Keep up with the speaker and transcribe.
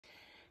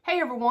Hey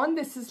everyone,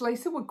 this is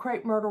Lisa with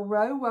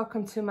Crepemyrtlerow.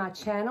 Welcome to my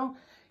channel.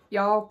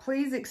 Y'all,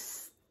 please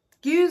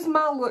excuse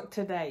my look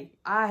today.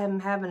 I am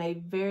having a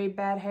very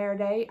bad hair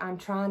day. I'm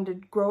trying to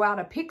grow out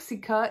a pixie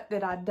cut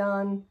that I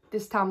done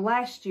this time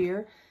last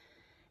year.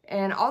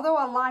 And although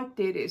I liked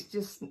it, it's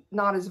just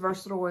not as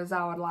versatile as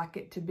I would like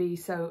it to be.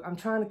 So I'm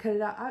trying to cut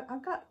it out. I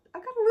got a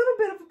little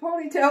bit of a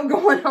ponytail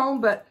going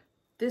on, but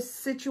this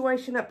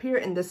situation up here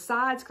and the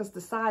sides, because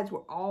the sides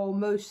were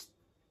almost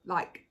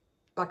like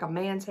a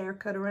man's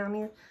haircut around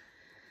here.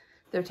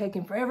 They're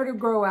taking forever to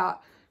grow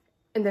out,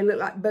 and they look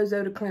like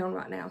Bozo the Clown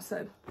right now.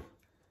 So,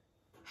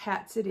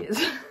 hats it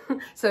is.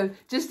 So,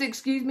 just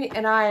excuse me,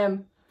 and I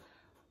am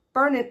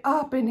burning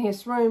up in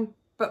this room.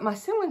 But my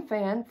ceiling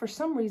fan, for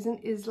some reason,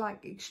 is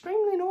like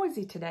extremely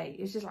noisy today.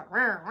 It's just like,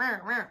 rah, rah,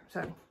 rah.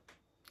 So,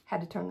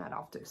 had to turn that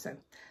off too. So,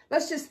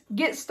 let's just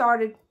get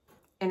started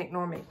and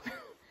ignore me.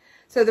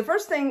 So, the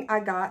first thing I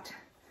got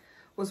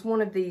was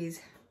one of these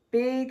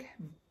big,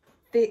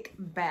 thick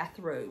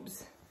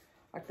bathrobes,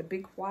 like the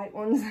big white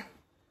ones.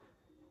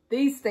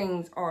 These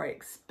things are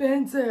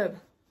expensive,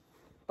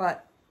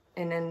 but,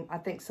 and then I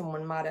think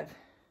someone might have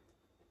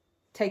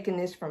taken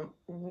this from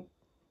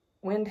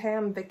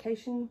Wyndham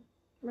Vacation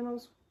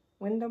Rentals,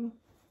 Wyndham,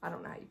 I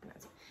don't know how you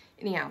pronounce it.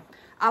 Anyhow,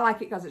 I like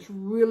it because it's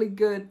really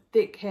good,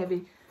 thick,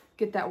 heavy.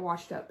 Get that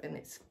washed up and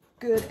it's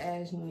good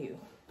as new.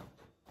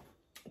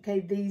 Okay,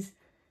 these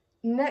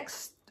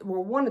next,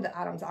 well, one of the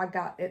items I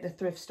got at the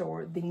thrift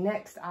store, the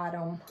next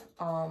item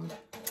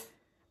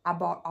I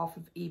bought off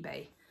of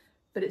eBay.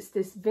 But it's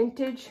this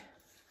vintage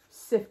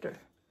sifter.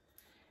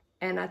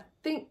 And I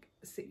think,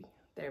 let's see,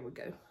 there we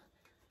go.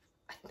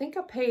 I think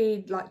I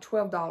paid like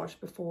 $12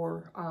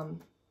 before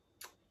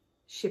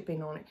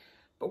shipping on it.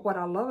 But what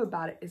I love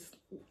about it is,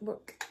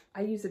 look,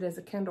 I use it as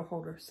a candle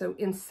holder. So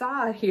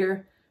inside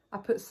here, I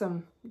put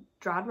some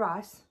dried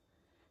rice.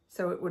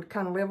 So it would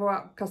kind of level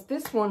out, because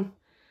this one,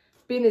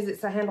 being as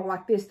it's a handle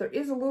like this, there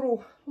is a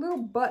little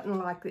button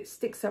like that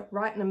sticks up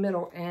right in the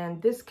middle,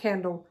 and this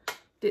candle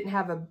didn't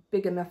have a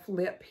big enough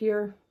lip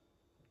here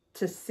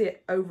to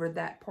sit over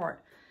that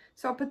part.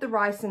 So I put the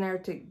rice in there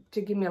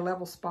to give me a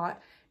level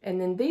spot. And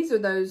then these are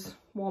those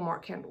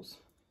Walmart candles,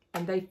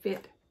 and they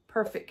fit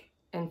perfect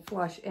and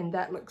flush, and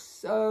that looks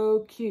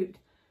so cute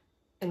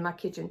in my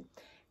kitchen.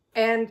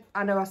 And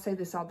I know I say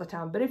this all the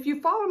time, but if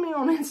you follow me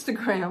on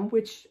Instagram,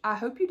 which I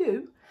hope you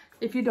do,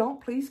 if you don't,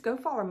 please go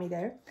follow me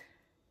there.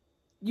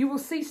 You will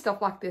see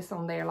stuff like this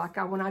on there. Like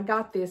when I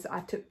got this, I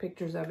took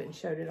pictures of it and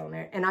showed it on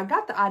there. And I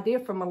got the idea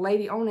from a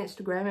lady on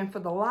Instagram, and for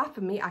the life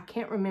of me, I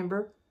can't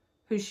remember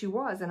who she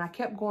was. And I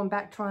kept going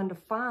back trying to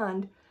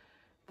find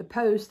the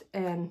post,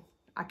 and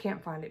I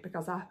can't find it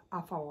because I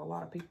follow a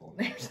lot of people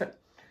on there. So,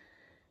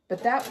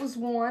 but that was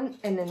one.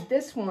 And then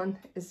this one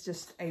is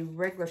just a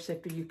regular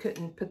sifter. You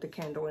couldn't put the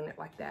candle in it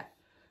like that.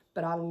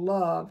 But I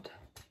loved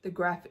the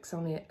graphics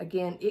on it.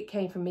 Again, it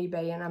came from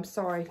eBay, and I'm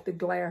sorry, the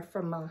glare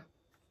from my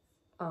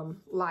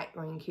light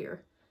ring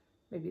here,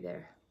 maybe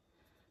there.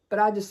 But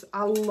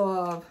I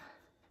love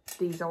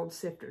these old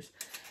sifters.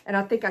 And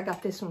I think I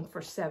got this one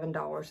for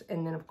 $7.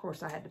 And then, of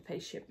course, I had to pay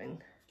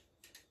shipping.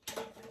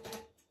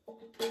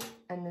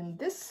 And then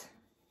this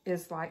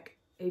is like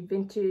a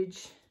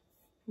vintage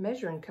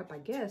measuring cup, I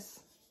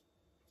guess.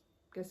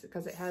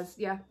 Because it has,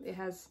 yeah, it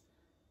has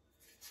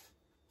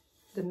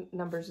the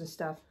numbers and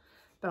stuff.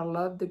 But I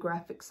love the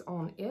graphics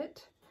on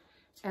it.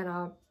 And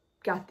I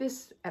got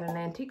this at an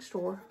antique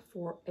store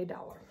for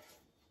 $1.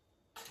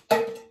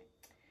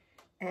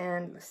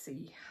 And let's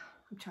see,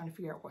 I'm trying to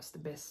figure out what's the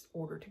best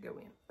order to go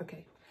in.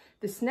 Okay,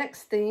 this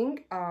next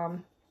thing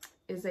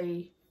is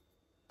a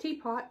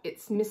teapot.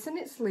 It's missing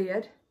its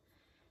lid,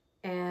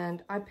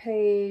 and I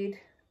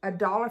paid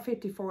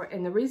 $1.50 for it.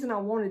 And the reason I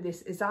wanted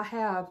this is I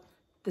have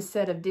the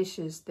set of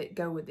dishes that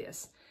go with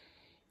this.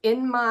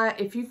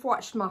 If you've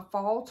watched my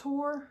fall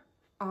tour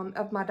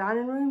of my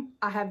dining room,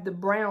 I have the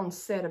brown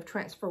set of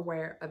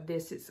transferware of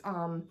this. It's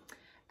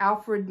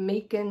Alfred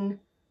Meekin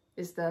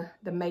is the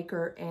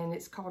maker, and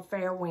it's called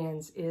Fair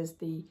Winds is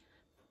the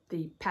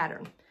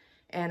pattern.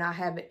 And I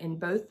have it in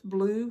both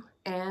blue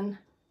and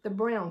the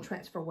brown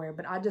transferware.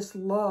 But I just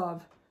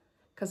love,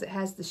 because it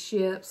has the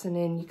ships, and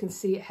then you can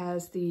see it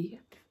has the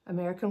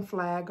American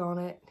flag on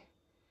it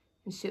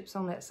and ships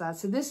on that side.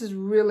 So this is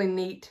really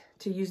neat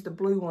to use the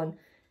blue one,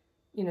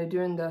 you know,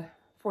 during the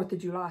 4th of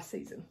July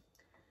season.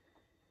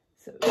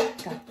 So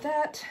got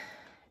that,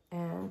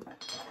 and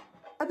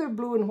other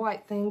blue and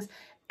white things.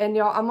 And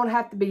y'all, I'm going to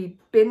have to be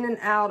bending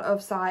out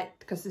of sight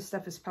because this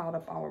stuff is piled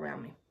up all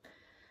around me.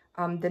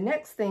 The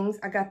next things,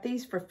 I got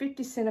these for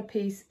 50 cents a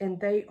piece, and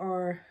they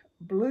are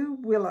Blue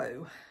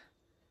Willow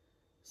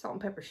salt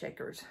and pepper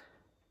shakers.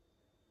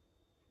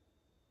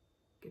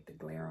 Get the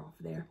glare off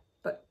there.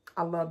 But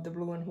I love the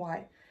blue and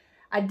white.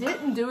 I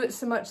didn't do it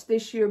so much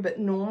this year, but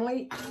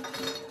normally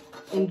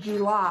in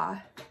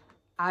July,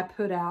 I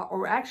put out,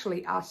 or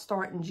actually I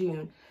start in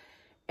June,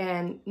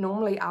 and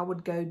normally I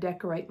would go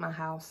decorate my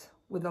house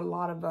with a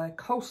lot of a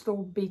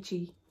coastal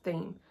beachy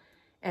theme.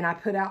 And I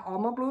put out all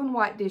my blue and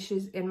white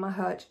dishes in my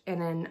hutch,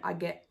 and then I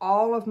get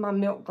all of my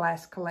milk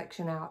glass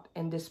collection out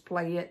and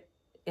display it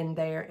in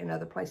there and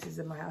other places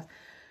in my house.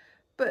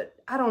 But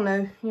I don't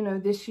know, you know,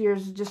 this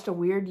year's just a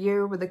weird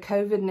year with the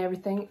COVID and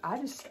everything. I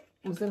just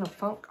was in a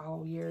funk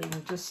all year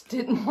and just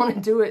didn't want to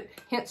do it.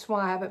 Hence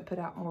why I haven't put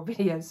out more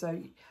videos. So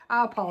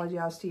I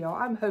apologize to y'all.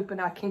 I'm hoping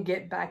I can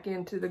get back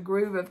into the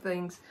groove of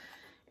things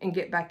and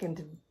get back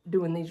into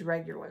doing these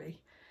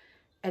regularly.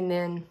 And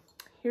then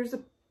here's a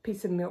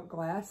piece of milk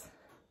glass.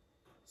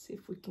 See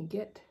if we can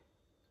get,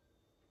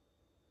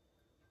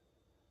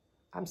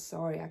 I'm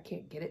sorry, I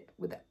can't get it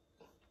with it.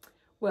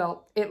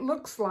 Well, it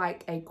looks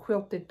like a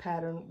quilted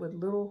pattern with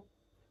little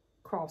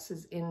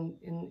crosses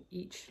in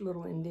each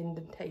little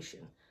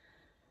indentation.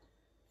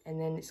 And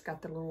then it's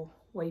got the little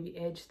wavy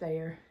edge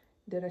there.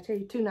 Did I tell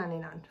you?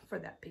 $2.99 for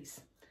that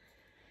piece.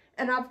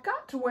 And I've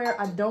got to where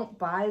I don't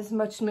buy as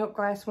much milk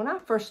glass. When I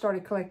first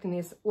started collecting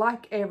this,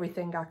 like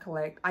everything I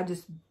collect, I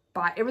just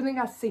buy everything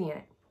I see in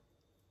it.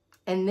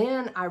 And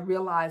then I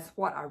realized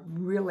what I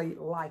really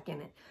like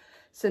in it.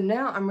 So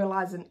now I'm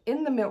realizing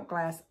in the milk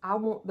glass, I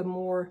want the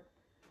more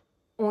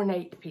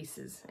ornate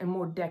pieces and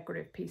more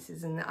decorative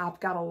pieces. And I've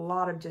got a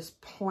lot of just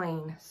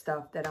plain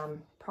stuff that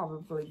I'm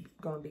probably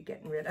going to be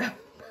getting rid of.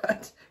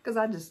 But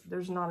because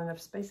there's not enough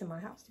space in my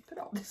house to put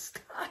all this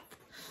stuff.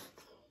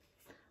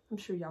 I'm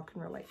sure y'all can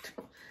relate.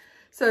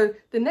 So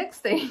the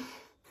next thing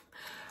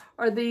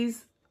are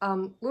these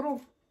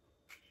little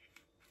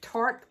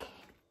tart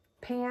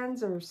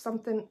pans or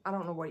something. I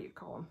don't know what you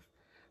call them.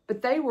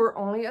 But they were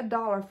only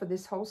 $1 for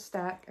this whole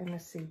stack. And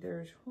let's see,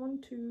 there's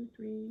 1, 2,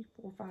 3,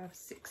 4, 5,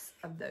 6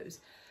 of those.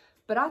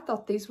 But I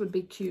thought these would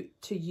be cute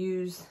to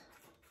use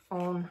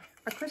on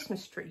a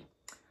Christmas tree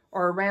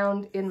or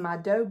around in my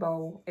dough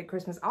bowl at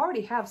Christmas. I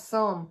already have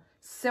some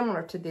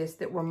similar to this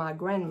that were my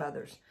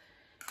grandmother's.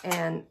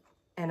 And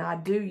I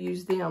do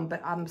use them,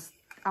 but I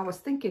was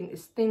thinking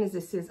as thin as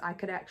this is, I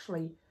could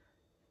actually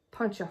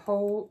punch a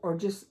hole or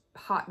just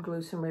hot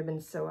glue some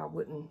ribbons so I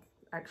wouldn't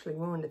actually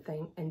ruin the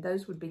thing. And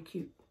those would be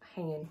cute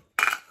hanging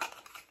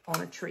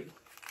on a tree.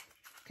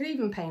 Could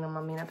even paint them.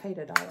 I mean, I paid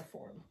 $1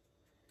 for them.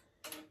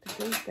 Put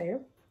those there.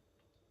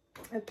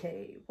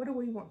 Okay, what do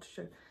we want to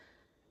show?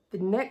 The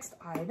next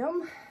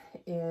item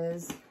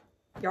is,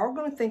 y'all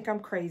gonna think I'm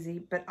crazy,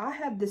 but I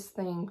have this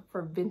thing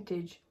for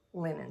vintage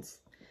linens,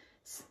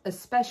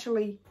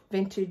 especially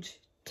vintage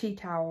tea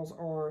towels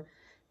or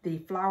the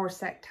flour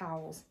sack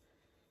towels.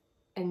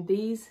 And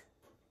these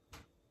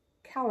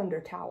calendar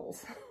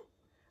towels.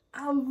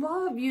 I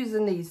love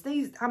using these.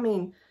 I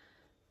mean,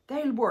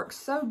 they work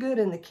so good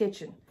in the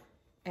kitchen.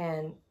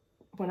 And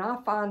when I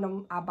find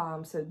them, I buy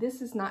them. So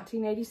this is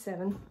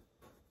 1987.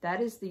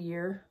 That is the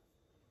year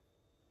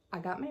I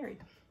got married.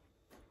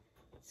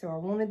 So I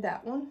wanted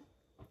that one.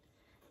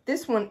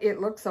 This one,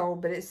 it looks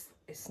old, but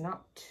it's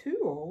not too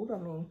old. I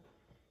mean,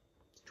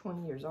 it's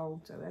 20 years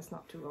old, so that's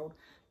not too old.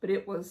 But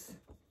it was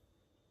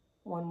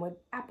one with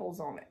apples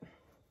on it.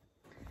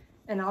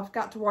 And I've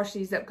got to wash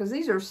these up because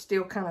these are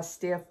still kind of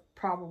stiff.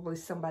 Probably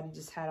somebody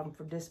just had them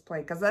for display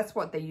because that's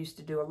what they used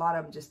to do. A lot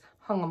of them just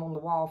hung them on the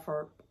wall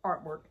for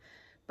artwork,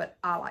 but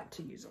I like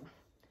to use them.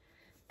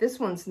 This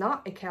one's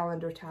not a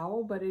calendar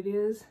towel, but it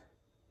is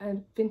a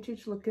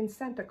vintage looking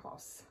Santa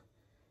Claus.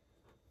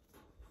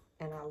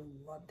 And I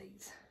love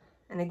these.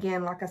 And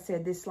again, like I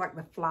said, this is like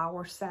the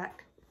flour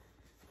sack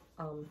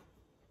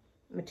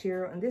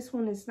material. And this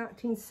one is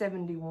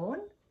 1971.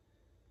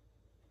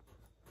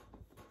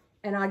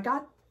 And I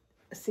got,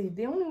 see,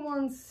 the only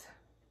ones,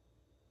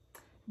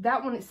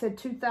 that one it said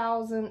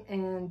 2000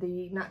 and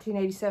the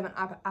 1987,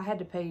 I had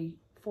to pay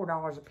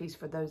 $4 a piece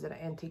for those at an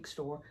antique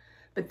store.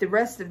 But the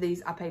rest of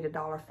these I paid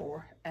 $1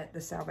 for at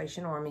the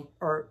Salvation Army,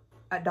 or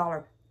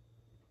 $1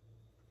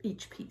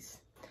 each piece.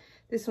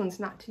 This one's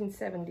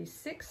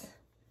 1976.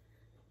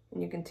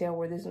 And you can tell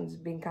where this one's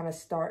been kind of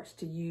starts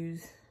to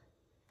use,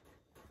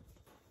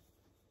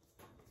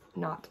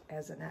 not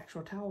as an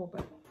actual towel,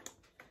 but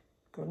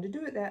going to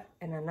do it that.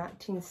 And a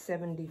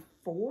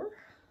 1974.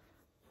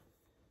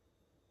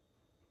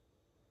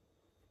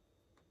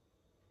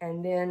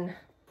 And then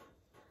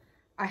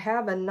I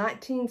have a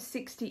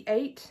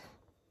 1968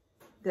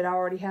 that I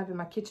already have in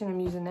my kitchen I'm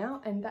using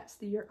now. And that's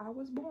the year I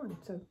was born.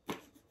 So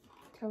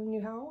telling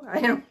you how old I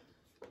am.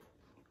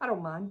 I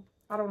don't mind.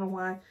 I don't know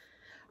why.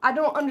 I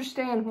don't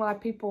understand why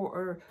people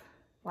are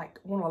like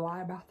want to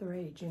lie about their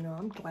age. You know,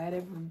 I'm glad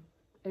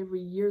every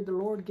year the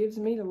Lord gives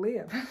me to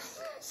live.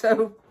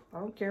 So I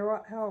don't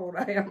care how old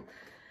I am.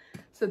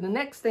 So the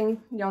next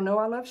thing, y'all know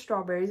I love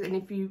strawberries. And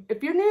if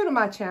you're new to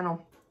my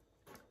channel,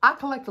 I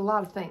collect a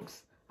lot of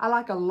things. I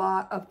like a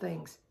lot of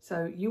things.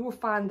 So you will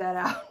find that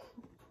out.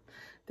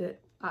 That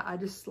I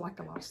just like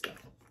a lot of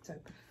stuff. So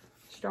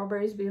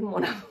strawberries being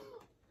one of them.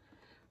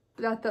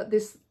 But I thought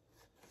this,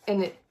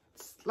 and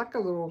it's like a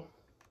little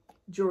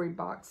jewelry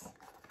box.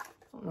 I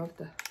don't know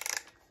if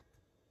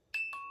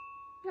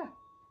yeah,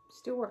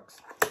 still works.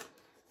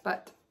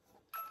 But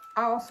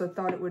I also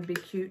thought it would be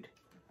cute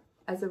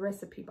as a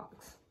recipe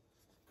box.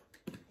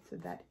 So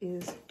that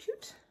is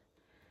cute.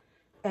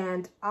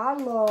 And I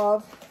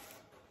love,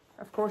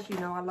 of course, you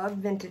know, I love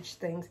vintage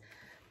things,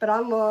 but I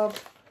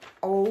love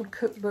old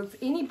cookbooks,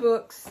 any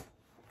books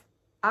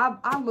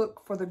I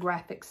look for the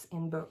graphics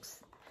in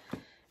books.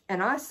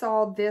 And I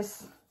saw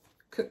this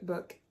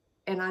cookbook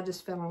and I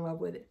just fell in love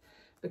with it.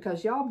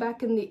 Because y'all,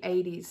 back in the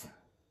 80s,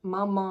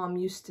 my mom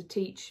used to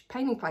teach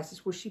painting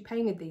classes where she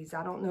painted these.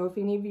 I don't know if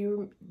any of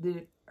you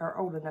are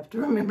old enough to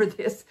remember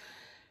this.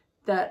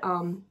 That,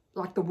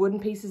 like the wooden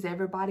pieces,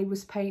 everybody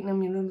was painting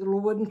them. You know, the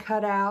little wooden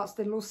cutouts,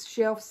 the little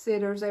shelf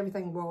sitters,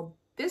 everything. Well,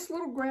 this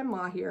little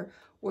grandma here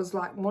was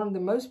like one of the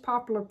most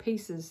popular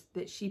pieces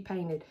that she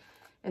painted.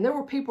 And there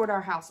were people at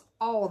our house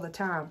all the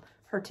time,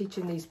 her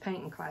teaching these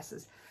painting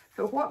classes.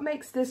 But what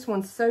makes this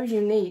one so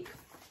unique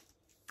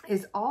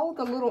is all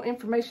the little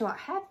information. Like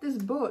half this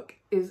book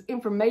is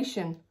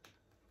information,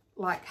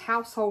 like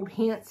household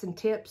hints and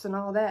tips and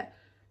all that,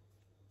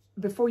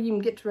 before you even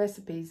get to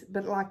recipes.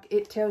 But like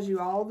it tells you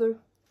all the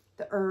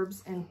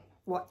herbs and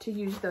what to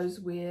use those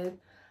with.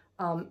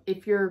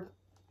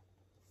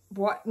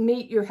 What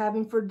meat you're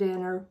having for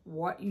dinner,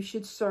 what you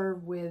should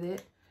serve with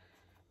it.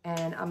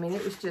 And I mean,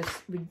 it was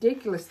just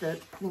ridiculous, that,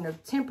 you know,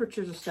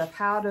 temperatures of stuff,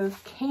 how to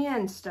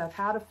can stuff,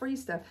 how to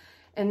freeze stuff.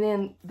 And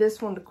then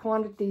this one, the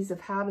quantities of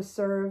how to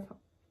serve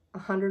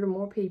 100 or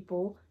more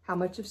people, how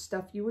much of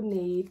stuff you would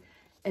need.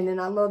 And then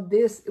I love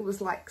this. It was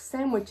like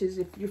sandwiches.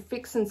 If you're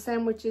fixing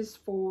sandwiches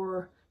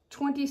for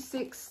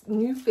 26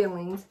 new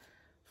fillings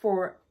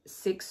for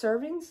 6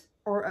 servings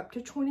or up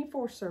to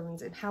 24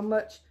 servings, and how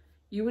much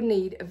you would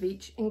need of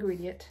each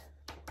ingredient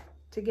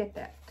to get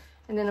that.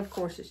 And then, of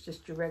course, it's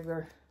just your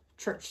regular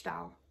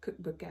church-style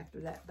cookbook after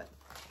that. But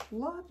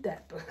love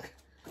that book.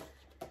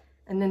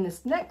 And then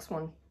this next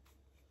one,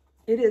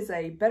 it is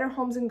a Better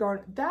Homes and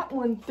Gardens.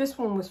 This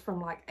one was from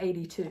like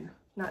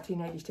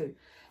 1982.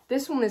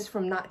 This one is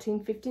from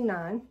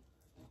 1959.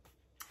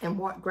 And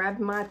what grabbed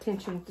my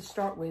attention to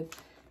start with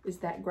is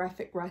that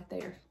graphic right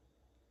there.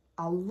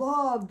 I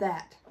love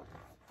that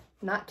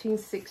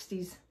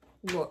 1960s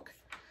look.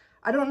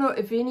 I don't know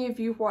if any of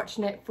you watch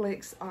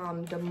Netflix,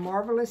 The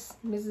Marvelous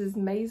Mrs.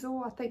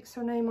 Maisel, I think's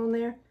her name on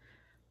there.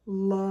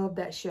 Love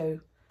that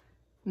show.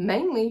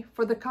 Mainly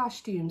for the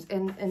costumes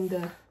and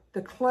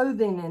the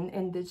clothing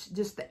and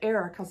just the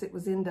era, because it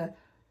was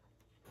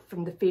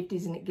from the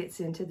 50s and it gets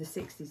into the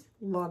 60s.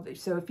 Love it.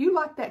 So if you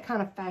like that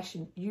kind of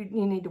fashion, you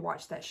need to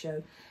watch that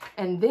show.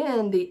 And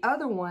then the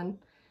other one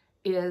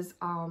is,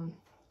 oh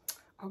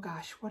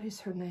gosh, what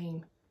is her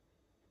name?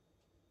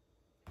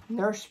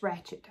 Nurse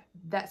Ratched.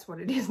 That's what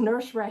it is.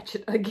 Nurse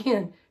Ratched.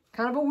 Again,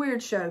 kind of a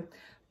weird show,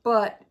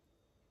 but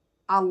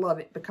I love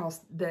it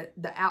because the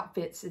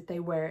outfits that they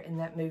wear in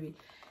that movie.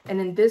 And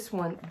in this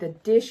one, the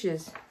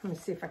dishes, let me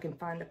see if I can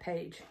find a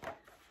page.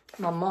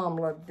 My mom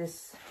loved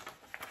this,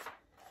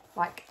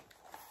 like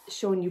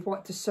showing you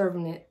what to serve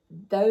in it.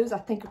 Those I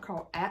think are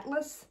called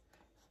Atlas,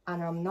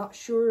 and I'm not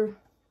sure,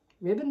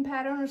 ribbon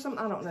pattern or something.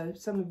 I don't know.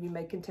 Some of you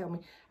may can tell me.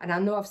 And I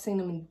know I've seen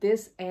them in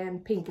this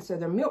and pink. So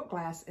they're milk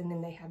glass, and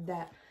then they have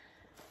that.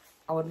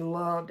 I would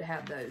love to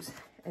have those.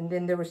 And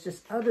then there was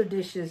just other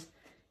dishes,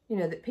 you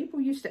know, that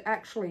people used to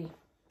actually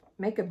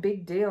make a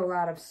big deal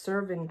out of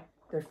serving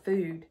their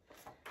food.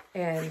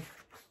 And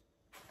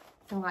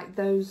like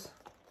those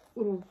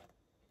little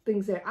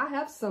things there. I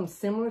have some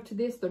similar to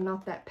this. They're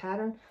not that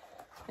pattern.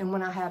 And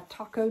when I have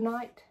taco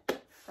night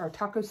or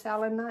taco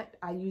salad night,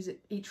 I use it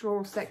each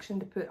little section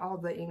to put all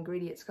the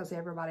ingredients because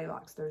everybody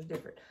likes theirs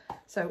different.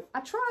 So I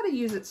try to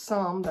use it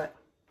some, but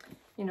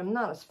you know,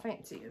 not as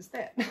fancy as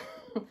that.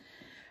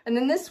 And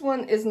then this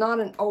one is not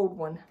an old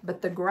one,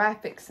 but the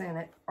graphics in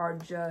it are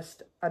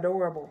just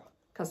adorable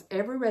because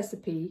every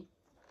recipe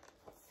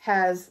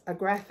has a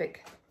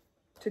graphic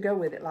to go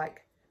with it,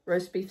 like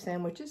roast beef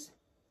sandwiches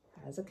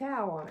has a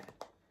cow on it.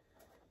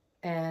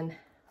 And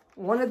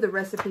one of the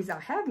recipes I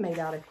have made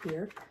out of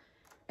here,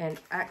 and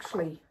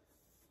actually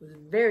was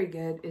very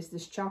good, is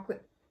this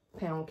chocolate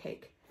pound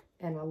cake.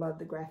 And I love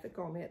the graphic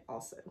on it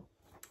also.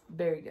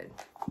 Very good.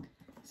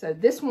 So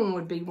this one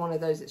would be one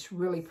of those that's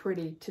really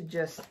pretty to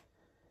just,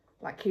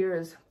 like here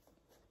is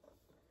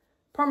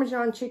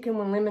Parmesan chicken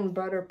with lemon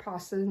butter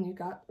pasta, and you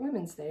got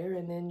lemons there,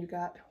 and then you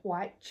got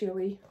white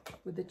chili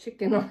with the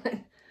chicken on it.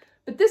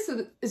 But this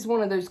is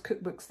one of those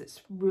cookbooks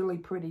that's really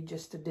pretty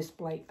just to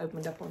display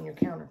opened up on your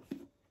counter.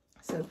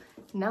 So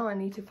now I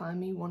need to find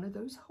me one of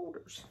those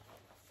holders.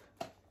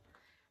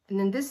 And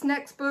then this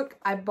next book,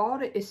 I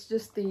bought it. It's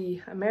just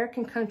the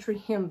American Country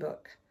Hymn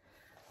Book.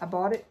 I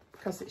bought it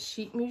because it's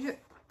sheet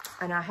music.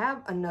 And I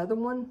have another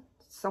one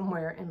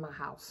somewhere in my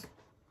house.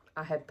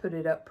 I had put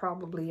it up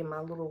probably in my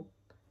little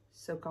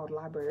so-called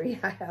library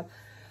I have.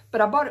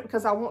 But I bought it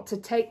because I want to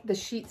take the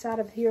sheets out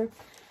of here.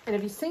 And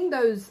have you seen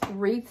those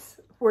wreaths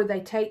where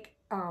they take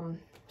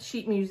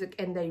sheet music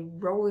and they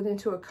roll it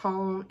into a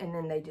cone and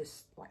then they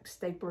just like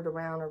staple it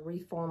around or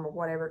reform or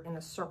whatever in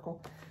a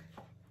circle?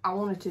 I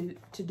wanted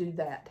to do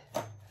that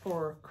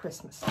for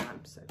Christmas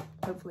time. So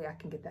hopefully I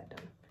can get that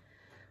done.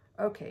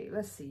 Okay,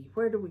 let's see.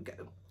 Where do we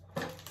go?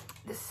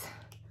 This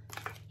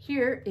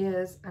here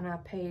is, and I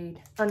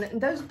paid,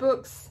 and those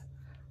books,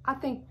 I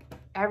think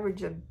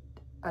average of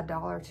 $1,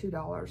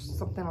 $2,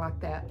 something like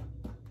that.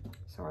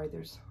 Sorry,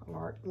 there's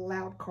a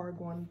loud car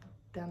going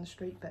down the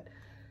street, but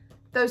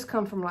those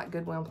come from like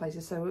Goodwill and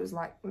places, so it was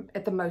like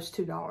at the most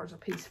 $2 a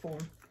piece for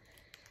them.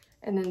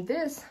 And then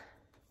this,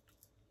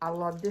 I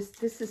love this.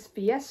 This is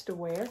Fiesta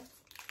Ware,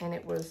 and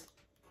it was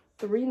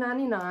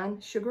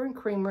 $3.99, sugar and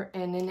creamer,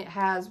 and then it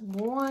has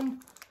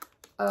one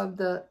of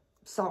the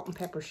salt and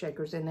pepper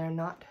shakers in there,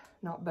 not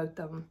both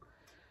of them.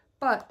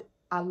 But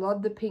I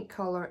love the pink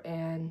color,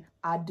 and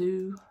I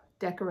do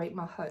decorate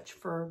my hutch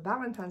for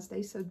Valentine's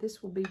Day, so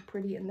this will be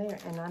pretty in there.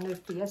 And I know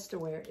Fiesta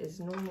Ware is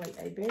normally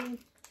a very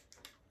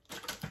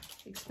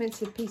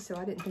expensive piece, so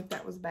I didn't think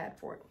that was bad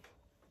for it.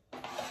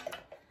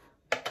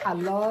 I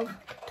love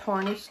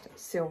tarnished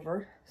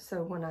silver,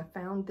 so when I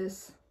found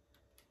this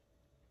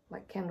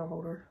like candle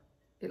holder,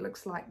 it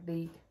looks like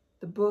the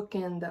book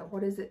in the,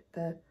 what is it,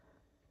 the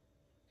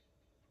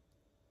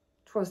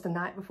 'Twas the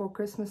Night Before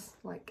Christmas,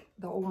 like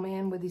the old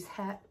man with his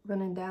hat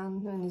running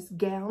down and his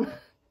gown.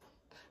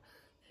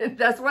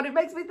 That's what it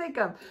makes me think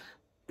of.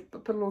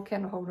 But put a little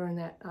candle holder in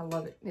that. I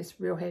love it. It's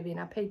real heavy, and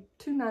I paid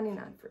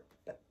 $2.99 for it,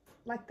 but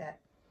like that.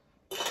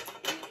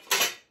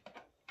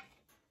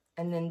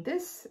 And then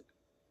this,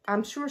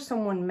 I'm sure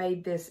someone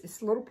made this.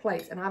 It's little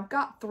plates, and I've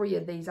got 3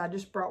 of these. I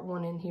just brought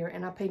one in here,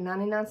 and I paid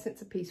 99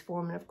 cents a piece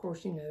for them. And of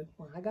course, you know,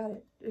 well, I got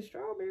it. It's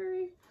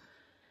strawberry.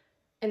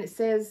 And it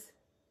says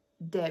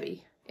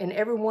Debbie. And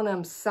every one of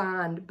them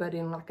signed, but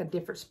in like a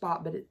different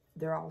spot, but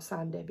they're all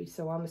signed Debbie.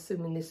 So I'm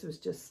assuming this was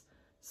just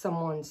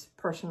someone's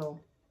personal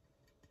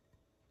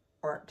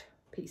art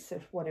piece or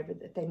whatever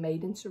that they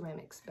made in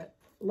ceramics. But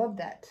love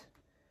that.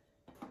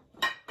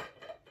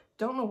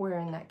 Don't know where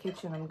in that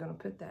kitchen I'm going to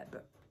put that,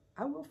 but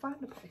I will find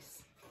a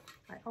place.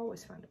 I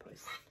always find a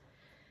place.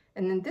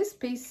 And then this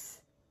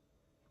piece,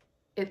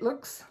 it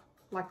looks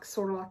like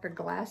sort of like a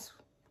glass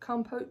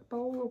compote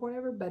bowl or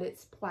whatever, but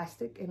it's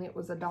plastic, and it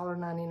was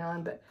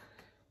 $1.99. But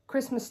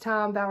Christmas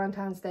time,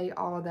 Valentine's Day,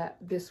 all of that,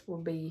 this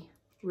will be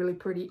really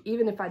pretty,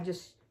 even if I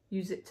just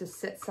use it to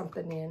set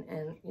something in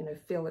and, you know,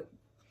 fill it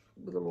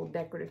with a little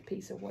decorative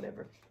piece or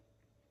whatever.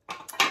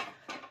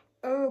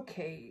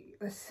 Okay,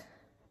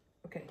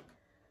 okay.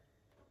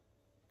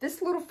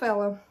 This little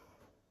fella,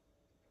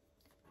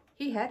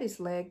 he had his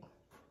leg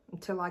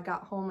until I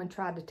got home and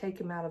tried to take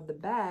him out of the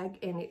bag,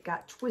 and it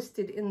got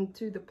twisted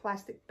into the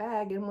plastic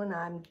bag, and when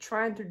I'm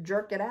trying to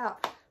jerk it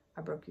out,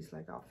 I broke his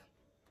leg off.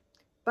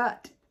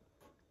 But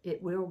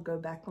it will go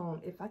back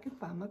on if I can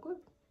find my glue.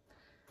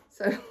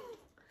 So, like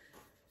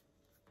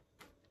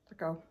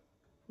a, what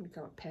do you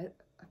call it, pet?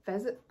 A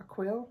pheasant? A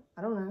quail?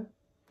 I don't know.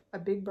 A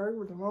big bird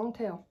with a long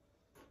tail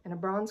and a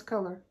bronze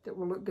color that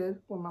will look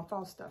good with my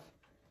fall stuff.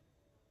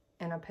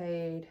 And I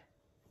paid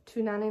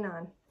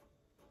 $2.99.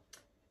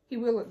 He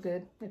will look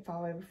good if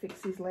I'll ever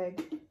fix his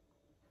leg.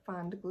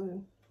 Find the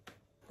glue.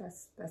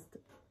 That's the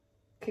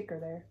kicker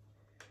there.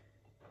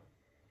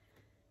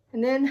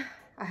 And then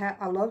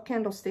I love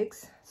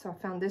candlesticks, so I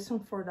found this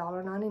one for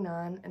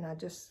 $1.99, and I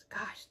just,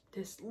 gosh,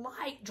 this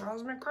light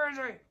drives me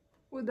crazy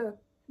with the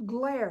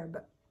glare.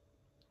 But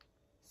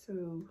so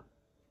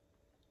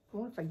I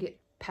wonder if I get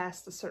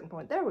past a certain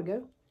point. There we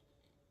go.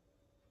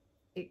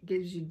 It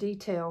gives you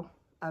detail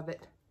of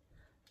it,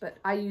 but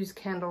I use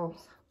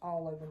candles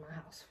all over my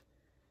house.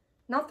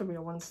 Not the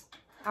real ones.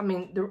 I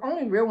mean, the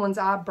only real ones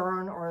I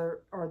burn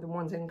are the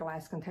ones in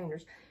glass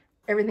containers.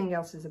 Everything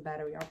else is a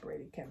battery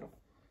operated candle.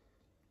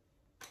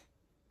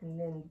 And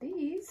then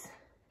these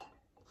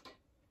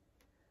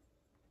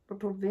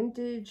little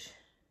vintage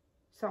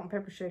salt and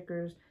pepper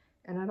shakers.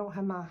 And I don't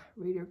have my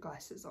reader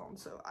glasses on,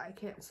 so I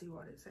can't see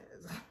what it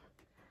says.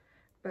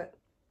 But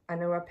I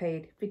know I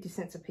paid 50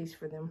 cents a piece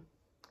for them.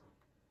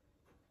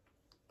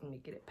 Let me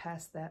get it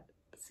past that.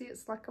 See,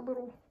 it's like a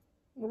little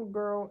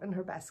girl and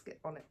her basket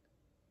on it.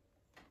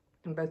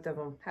 And both of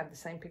them have the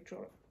same picture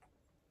on it.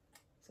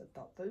 So I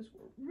thought those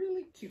were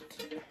really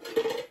cute.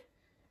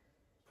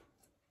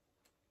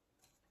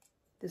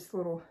 This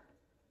little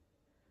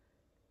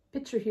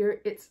picture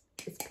here, it's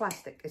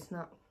plastic. It's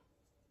not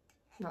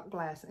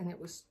glass, and it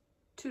was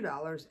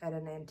 $2 at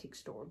an antique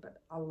store.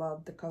 But I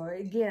love the color.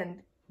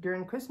 Again,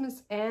 during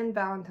Christmas and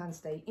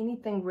Valentine's Day,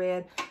 anything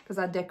red, because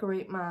I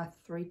decorate my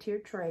 3-tier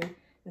tray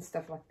and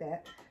stuff like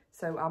that.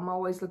 So I'm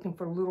always looking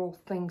for little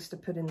things to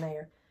put in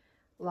there,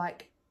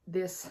 like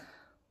this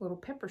little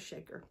pepper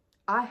shaker.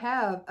 I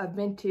have a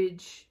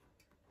vintage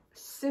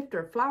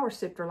sifter, flour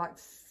sifter, like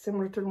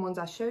similar to the ones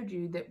I showed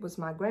you, that was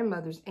my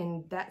grandmother's,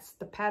 and that's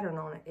the pattern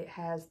on it. It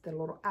has the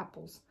little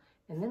apples.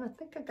 And then I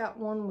think I got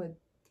one with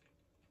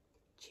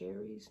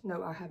cherries.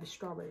 No, I have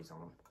strawberries on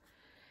them.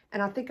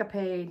 And I think I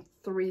paid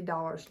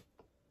 $3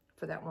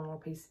 for that one little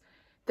piece.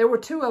 There were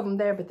 2 of them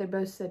there, but they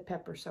both said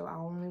pepper, so I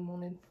only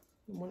wanted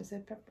the one that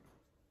said pepper.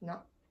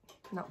 Not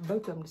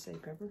both of them to say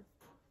pepper.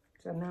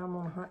 So now I'm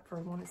on a hunt for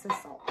one that says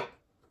salt.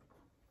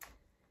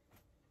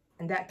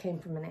 And that came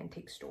from an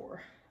antique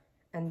store.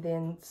 And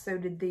then so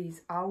did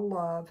these. I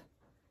love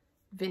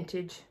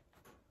vintage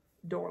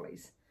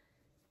doilies.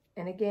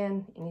 And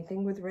again,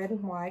 anything with red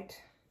and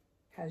white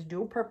has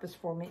dual purpose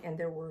for me. And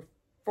there were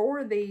 4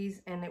 of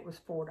these, and it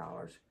was $4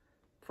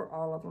 for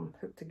all of them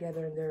hooked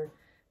together. And there are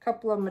a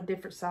couple of them a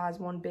different size,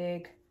 one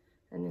big,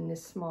 and then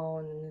this small,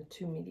 and then the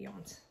 2 medium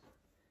ones.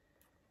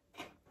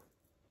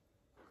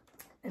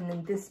 And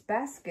then this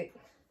basket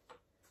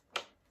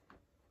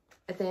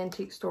at the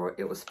antique store,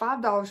 it was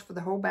 $5 for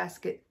the whole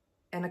basket.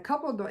 And a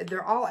couple of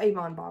they're all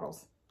Avon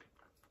bottles.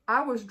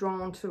 I was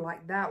drawn to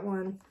like that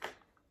one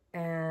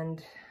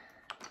and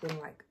then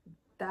like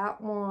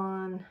that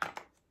one.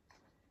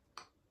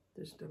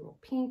 There's the little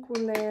pink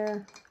one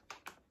there.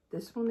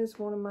 This one is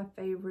one of my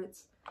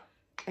favorites.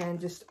 And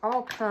just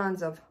all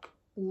kinds of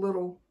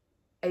little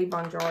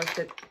Avon jars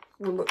that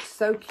will look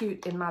so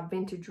cute in my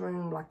vintage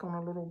room, like on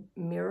a little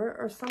mirror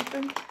or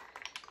something.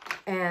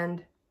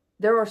 And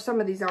there are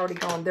some of these already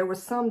gone. There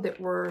was some that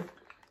were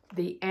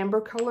the amber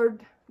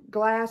colored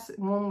glass.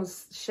 One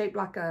was shaped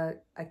like a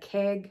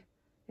keg,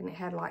 and it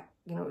had like,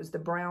 you know, it was the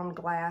brown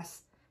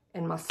glass.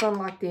 And my son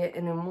liked it.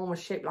 And then one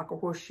was shaped like a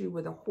horseshoe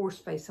with a horse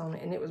face on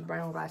it, and it was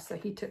brown glass. So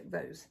he took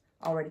those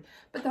already.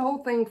 But the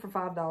whole thing for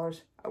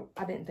 $5,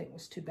 I didn't think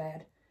was too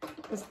bad.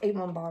 Those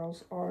Avon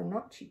bottles are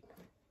not cheap.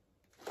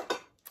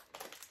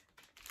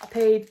 I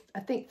paid, I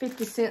think,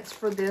 50 cents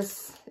for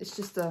this. It's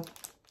just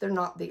they're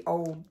not the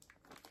old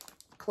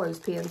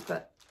clothespins,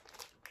 but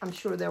I'm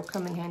sure they'll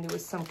come in handy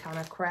with some kind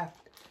of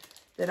craft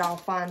that I'll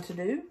find to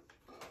do.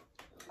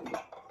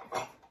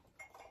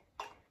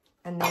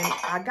 And then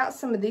I got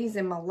some of these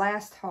in my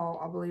last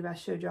haul, I believe I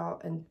showed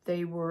y'all, and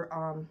they were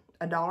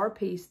 $1 a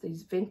piece.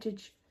 These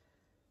vintage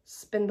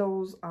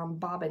spindles,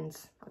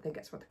 bobbins, I think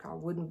that's what they're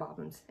called, wooden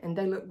bobbins. And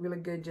they look really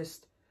good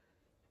just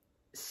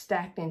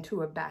stacked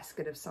into a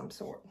basket of some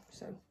sort.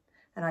 So,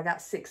 and I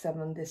got 6 of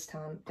them this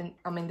time. And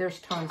I mean, there's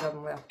tons of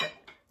them left, but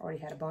I already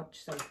had a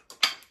bunch. So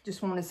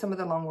just wanted some of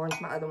the long ones.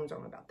 My other ones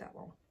aren't about that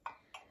long.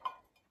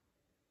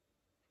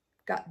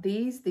 Got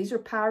these. These are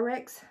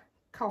Pyrex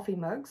coffee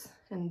mugs,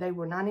 and they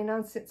were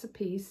 99 cents a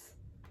piece.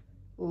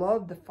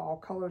 Love the fall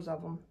colors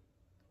of them.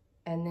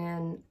 And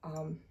then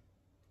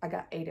I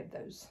got 8 of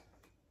those.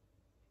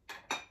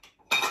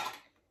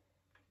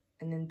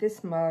 And then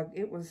this mug,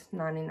 it was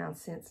 99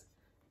 cents.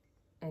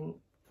 And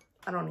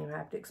I don't even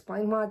have to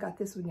explain why I got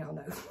this one, y'all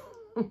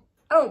know.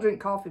 I don't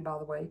drink coffee, by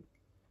the way.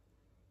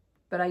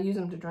 But I use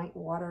them to drink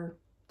water,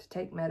 to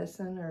take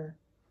medicine, or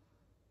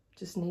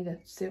just need a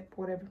sip,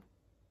 whatever.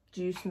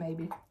 Juice,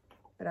 maybe.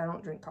 But I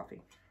don't drink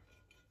coffee.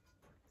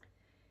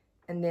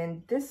 And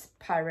then this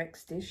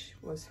Pyrex dish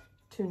was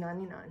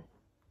 $2.99.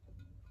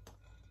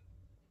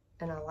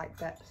 And I like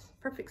that.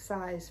 Perfect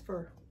size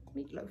for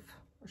meatloaf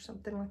or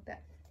something like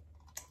that.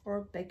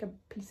 Or bake a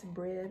piece of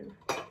bread.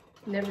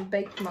 Never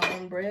baked my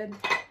own bread.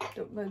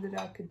 Don't know that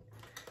I could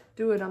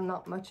do it. I'm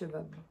not much of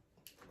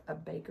a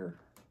baker.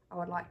 I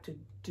would like to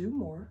do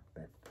more,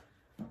 but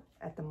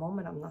at the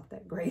moment I'm not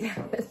that great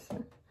at it.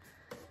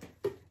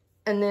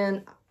 And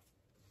then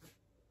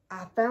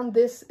I found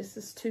this. This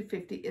is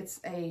 $2.50.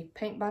 It's a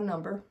paint by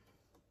number.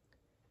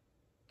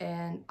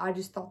 And I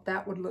just thought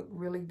that would look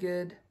really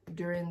good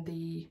during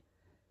the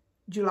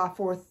July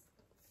 4th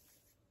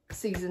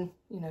season,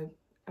 you know,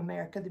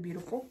 America the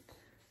Beautiful,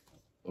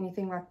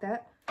 anything like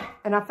that.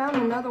 And I found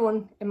another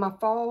one in my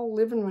fall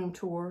living room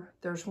tour.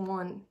 There's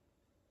one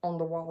on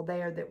the wall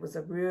there that was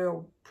a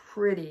real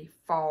pretty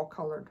fall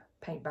colored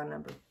paint by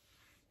number.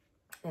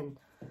 And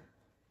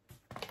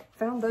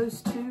found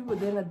those two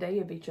within a day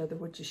of each other,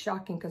 which is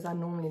shocking because I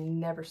normally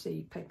never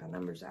see paint by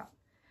numbers out.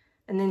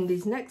 And then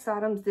these next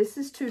items, this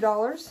is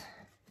 $2.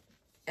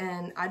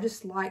 And I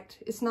just liked,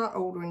 it's not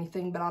old or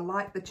anything, but I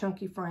like the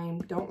chunky frame.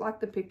 Don't like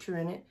the picture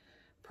in it.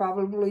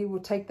 Probably will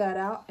take that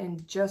out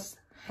and just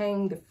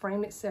hang the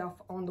frame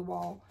itself on the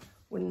wall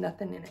with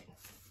nothing in it.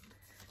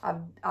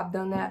 I've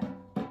done that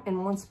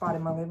in one spot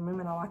in my living room,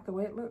 and I like the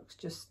way it looks.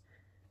 Just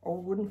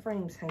old wooden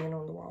frames hanging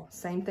on the wall.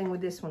 Same thing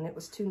with this one. It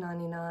was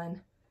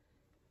 $2.99,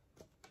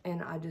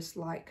 and I just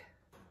liked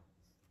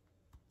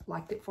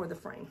it for the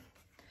frame.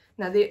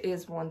 Now there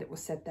is one that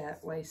was set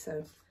that way,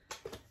 so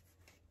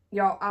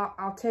y'all,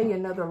 I'll tell you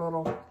another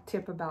little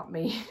tip about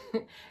me.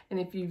 And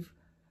if you've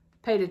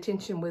paid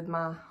attention with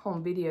my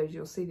home videos,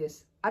 you'll see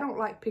this. I don't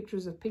like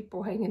pictures of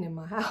people hanging in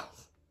my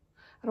house.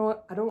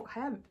 I don't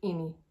have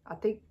any. I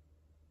think,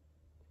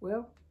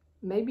 well,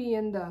 maybe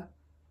in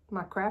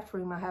my craft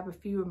room I have a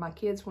few of my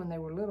kids when they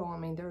were little. I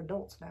mean, they're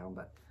adults now,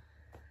 but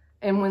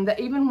and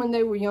even when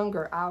they were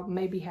younger, I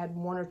maybe had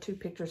 1 or 2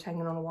 pictures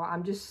hanging on the wall.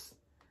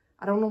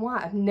 I don't know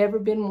why. I've never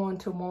been one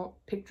to want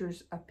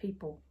pictures of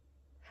people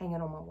hanging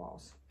on my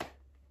walls.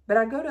 But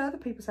I go to other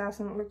people's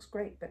house and it looks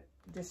great, but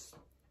just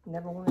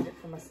never wanted it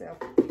for myself.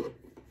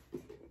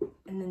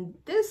 And then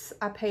this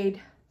I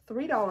paid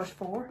 $3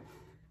 for.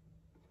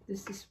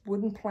 This is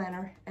wooden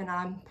planner, and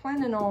I'm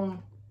planning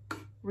on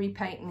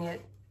repainting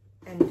it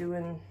and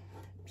doing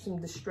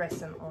some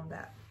distressing on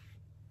that.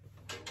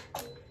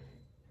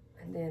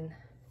 And then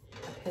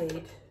I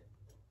paid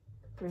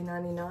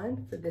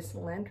 $3.99 for this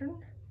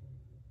lantern.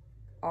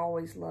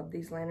 Always love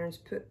these lanterns.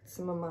 Put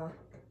some of my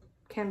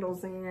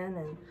candles in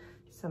and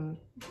some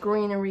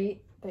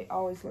greenery. They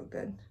always look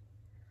good.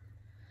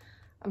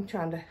 I'm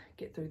trying to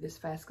get through this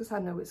fast because I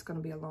know it's going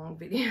to be a long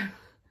video.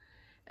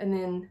 And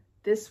then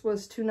this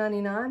was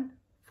 $2.99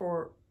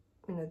 for,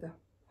 you know, the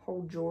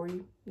whole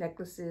jewelry,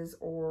 necklaces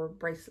or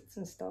bracelets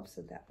and stuff.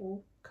 So that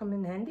will come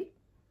in handy.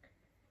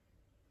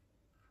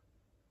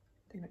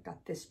 Then I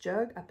got this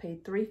jug. I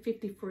paid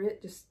 $3.50 for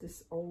it. Just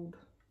this old,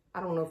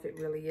 I don't know if it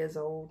really is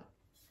old.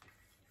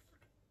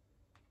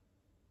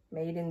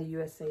 Made in the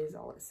USA is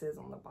all it says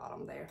on the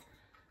bottom there.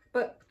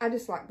 But I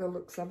just like the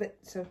looks of it,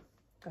 so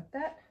got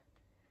that.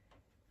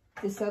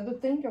 This other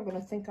thing, you're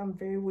gonna think I'm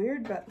very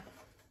weird, but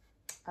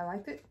I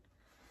liked it.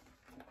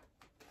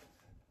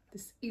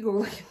 This eagle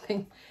looking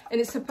thing.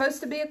 And it's supposed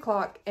to be a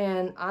clock,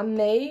 and I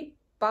may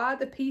buy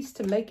the piece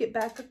to make it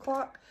back a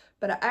clock,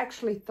 but I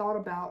actually thought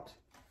about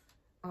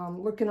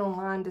looking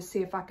online to see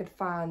if I could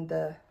find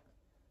the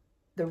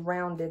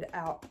rounded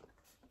out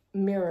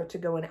mirror to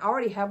go in. I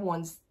already have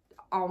ones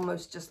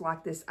almost just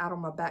like this out on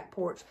my back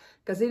porch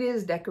because it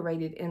is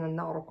decorated in a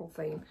nautical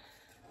theme.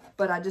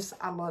 But I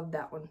love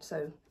that one.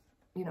 So,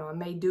 you know, I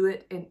may do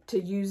it to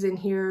use in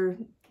here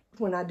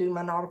when I do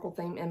my nautical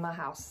theme in my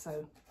house.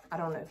 So, I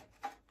don't know.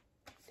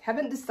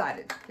 Haven't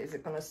decided. Is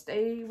it going to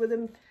stay with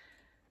a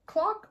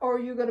clock or are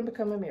you going to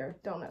become a mirror?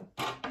 Don't know.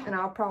 And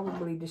I'll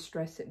probably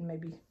distress it and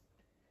maybe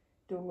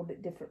do a little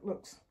bit different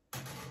looks.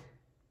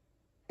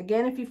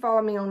 Again, if you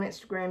follow me on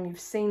Instagram, you've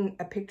seen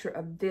a picture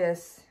of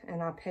this,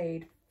 and I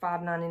paid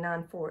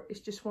 $5.99 for it. It's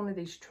just one of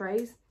these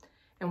trays,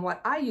 and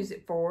what I use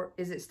it for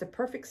is it's the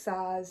perfect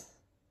size,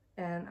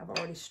 and I've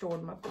already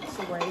stored my books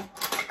away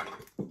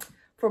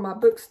for my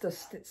books to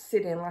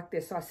sit in like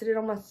this. So I sit it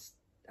on my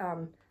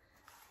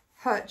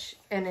hutch,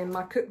 and then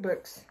my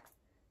cookbooks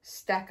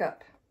stack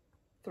up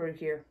through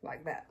here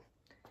like that.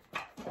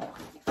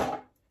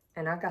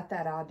 And I got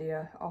that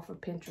idea off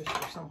of Pinterest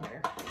or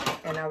somewhere,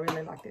 and I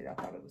really liked it. I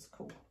thought it was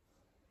cool.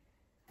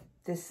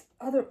 This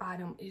other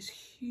item is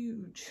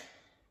huge,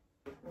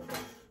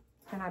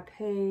 and I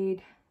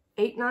paid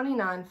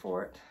 $8.99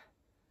 for it.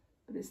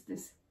 But it's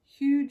this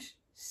huge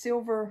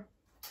silver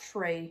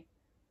tray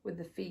with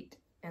the feet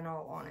and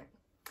all on it.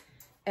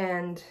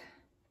 And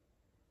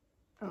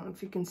I don't know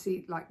if you can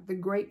see like the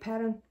grape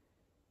pattern.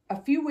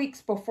 A few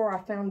weeks before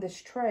I found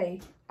this tray,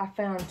 I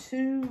found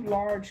 2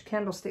 large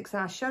candlesticks,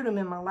 and I showed them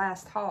in my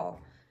last haul,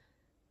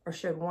 or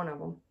showed one of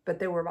them, but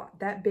they were about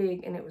that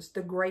big, and it was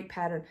the grape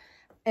pattern,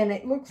 and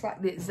it looks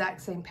like the exact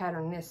same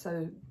pattern this.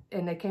 So,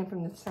 and they came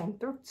from the same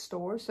thrift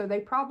store, so they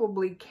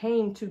probably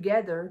came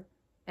together,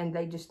 and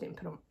they just didn't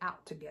put them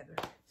out together.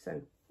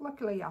 So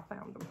luckily, I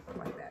found them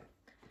like that.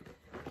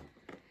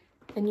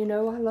 And you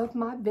know, I love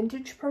my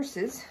vintage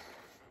purses,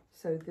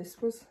 so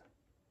this was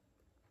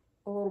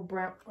a little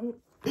brown one.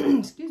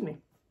 Excuse me.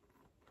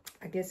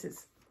 I guess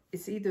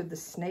it's either the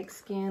snake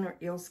skin or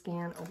eel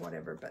skin or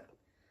whatever, but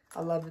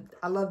I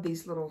love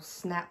these little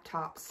snap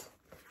tops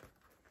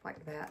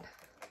like that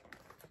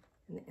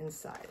in the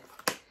inside.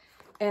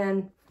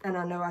 And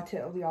I know I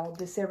tell y'all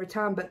this every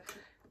time, but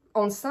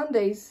on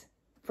Sundays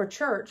for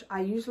church,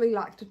 I usually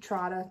like to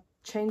try to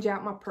change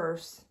out my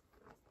purse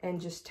and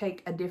just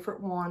take a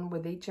different one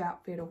with each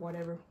outfit or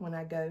whatever when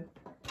I go,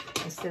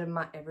 instead of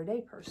my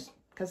everyday purse.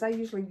 Because I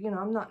usually, you know,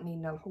 I'm not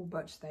needing a whole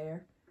bunch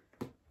there.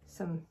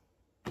 Some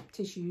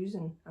tissues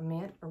and a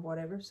mint or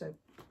whatever. So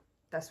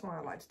that's why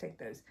I like to take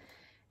those.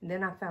 And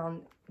then I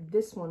found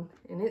this one,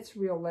 and it's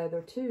real leather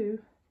too.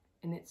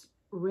 And it's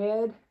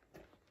red.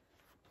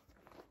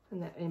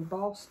 And that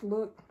embossed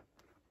look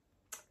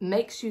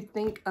makes you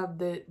think of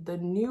the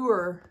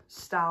newer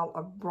style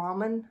of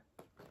Brahmin.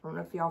 I don't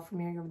know if y'all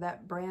familiar with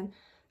that brand.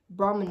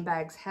 Brahmin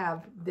bags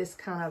have this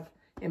kind of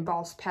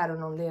embossed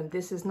pattern on them.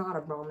 This is not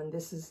a Brahmin.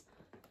 This is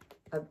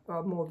a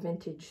more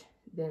vintage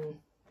than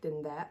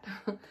that.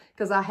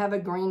 Because I have a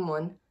green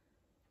one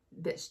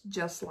that's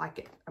just like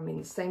it. I mean,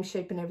 the same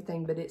shape and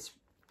everything, but it's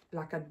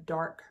like a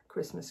dark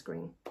Christmas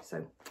green.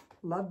 So,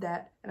 love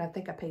that. And I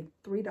think I paid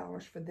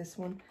 $3 for this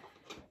one.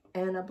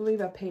 And I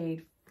believe I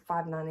paid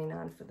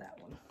 $5.99 for that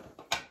one.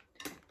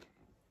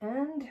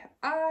 And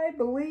I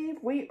believe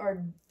we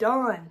are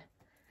done.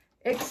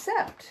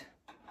 Except,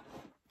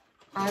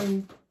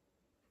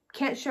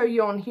 can't show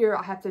you on here.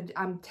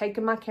 I'm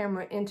taking my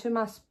camera into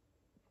my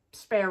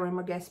spare room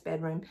or guest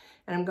bedroom,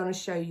 and I'm going to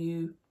show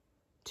you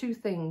 2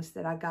 things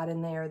that I got in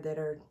there that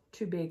are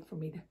too big for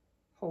me to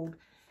hold,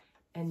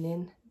 and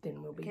then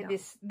we'll be done.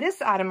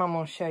 This item I'm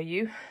going to show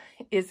you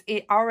is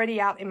already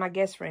out in my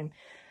guest room,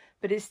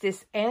 but it's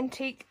this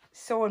antique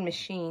sewing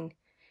machine,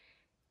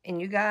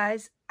 and you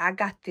guys, I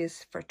got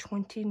this for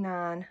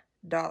 $29.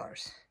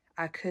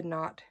 I could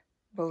not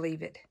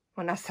believe it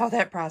when I saw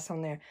that price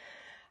on there.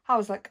 I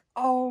was like,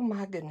 oh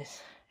my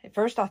goodness. At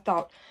first I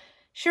thought,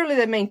 surely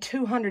that means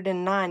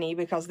 $290,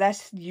 because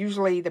that's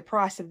usually the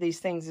price of these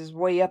things is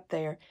way up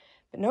there.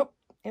 But nope,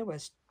 it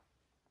was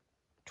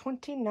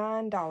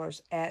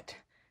 $29 at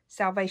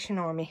Salvation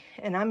Army.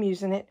 And I'm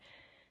using it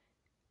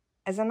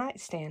as a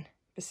nightstand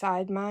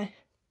beside my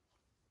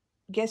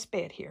guest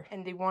bed here.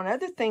 And the one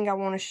other thing I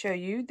want to show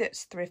you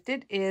that's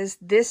thrifted is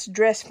this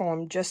dress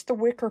form, just the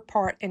wicker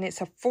part. And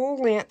it's a full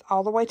length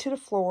all the way to the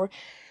floor.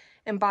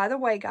 And by the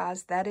way,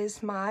 guys, that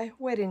is my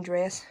wedding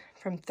dress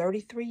from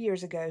 33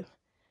 years ago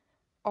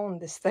on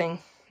this thing.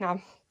 Now,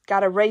 I've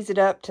got to raise it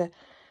up to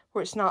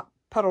where it's not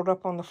puddled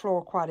up on the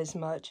floor quite as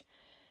much.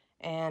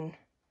 And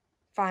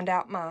find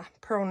out my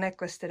pearl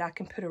necklace that I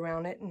can put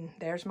around it. And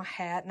there's my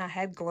hat, and I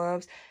had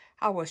gloves.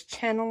 I was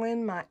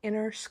channeling my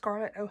inner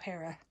Scarlett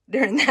O'Hara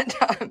during that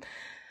time.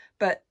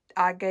 But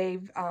I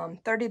gave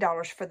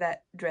 $30 for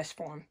that dress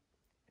form.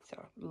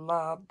 So,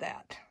 love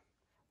that.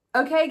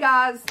 Okay,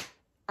 guys.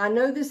 I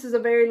know this is a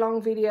very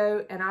long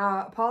video, and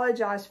I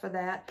apologize for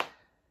that.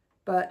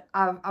 But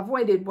I've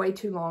waited way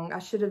too long. I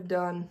should have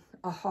done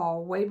a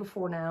haul way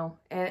before now.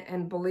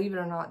 And believe it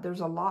or not,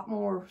 there's a lot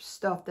more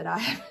stuff that I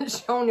haven't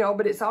shown y'all.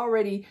 But it's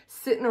already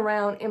sitting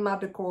around in my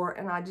decor,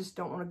 and I just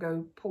don't want to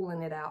go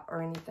pulling it out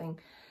or anything.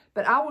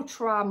 But I will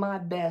try my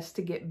best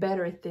to get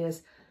better at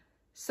this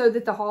so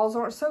that the hauls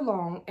aren't so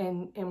long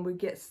and we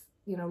get,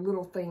 you know,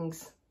 little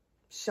things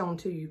shown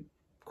to you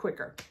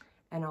quicker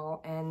and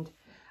all. And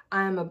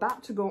I am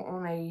about to go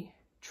on a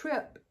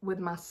trip with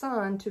my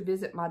son to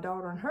visit my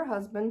daughter and her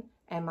husband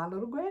and my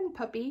little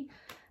grandpuppy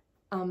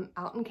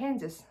out in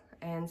Kansas.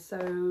 And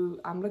so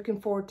I'm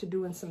looking forward to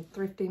doing some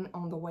thrifting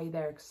on the way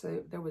there.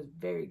 So there was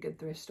very good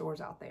thrift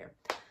stores out there.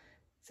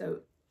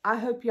 So I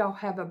hope y'all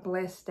have a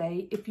blessed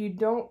day. If you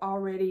don't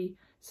already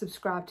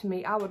subscribe to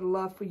me, I would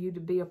love for you to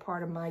be a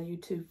part of my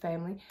YouTube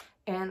family.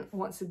 And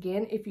once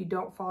again, if you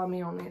don't follow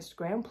me on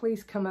Instagram,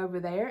 please come over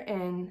there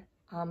and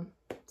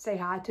say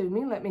hi to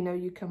me. Let me know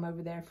you come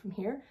over there from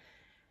here.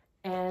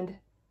 And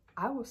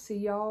I will see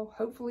y'all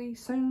hopefully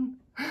soon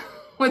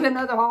with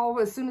another haul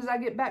as soon as I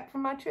get back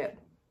from my trip.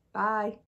 Bye.